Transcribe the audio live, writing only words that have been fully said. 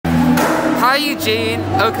Hi Eugene.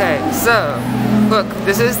 Okay, so look,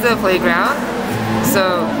 this is the playground.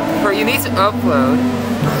 So you need to upload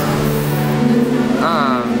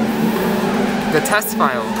the test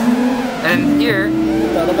file, and here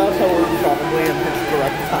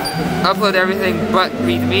upload everything but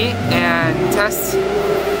readme and test.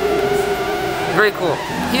 Very cool.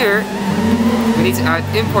 Here we need to add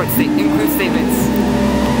include statements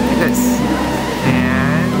like this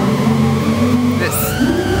and this.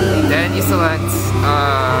 Then you select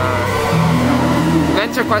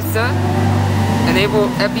event requester, enable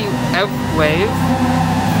ev wave,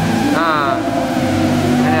 and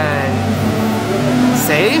then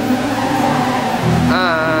save,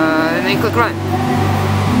 and then you click run.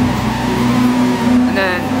 And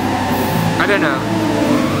then I don't know.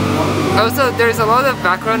 Also, there's a lot of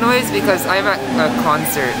background noise because I'm at a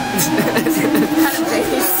concert.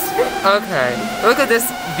 Okay, look at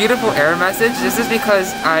this beautiful error message. This is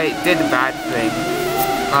because I did a bad thing.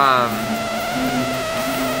 Huh?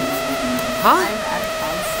 I'm at a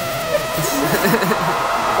concert.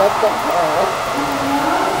 What the hell?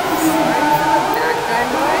 Background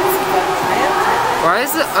noise, but I am. Why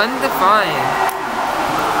is it undefined?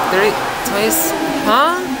 Twice,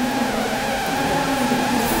 huh?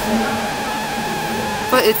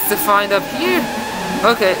 But it's defined up here.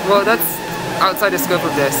 Okay, well that's outside the scope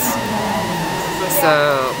of this. So,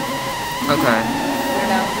 okay.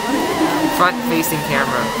 Front-facing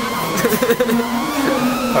camera.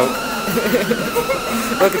 Coke.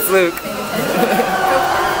 Look, it's Luke.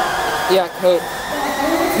 Yeah, Coke.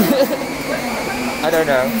 I don't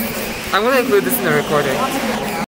know. I'm gonna include this in the recording.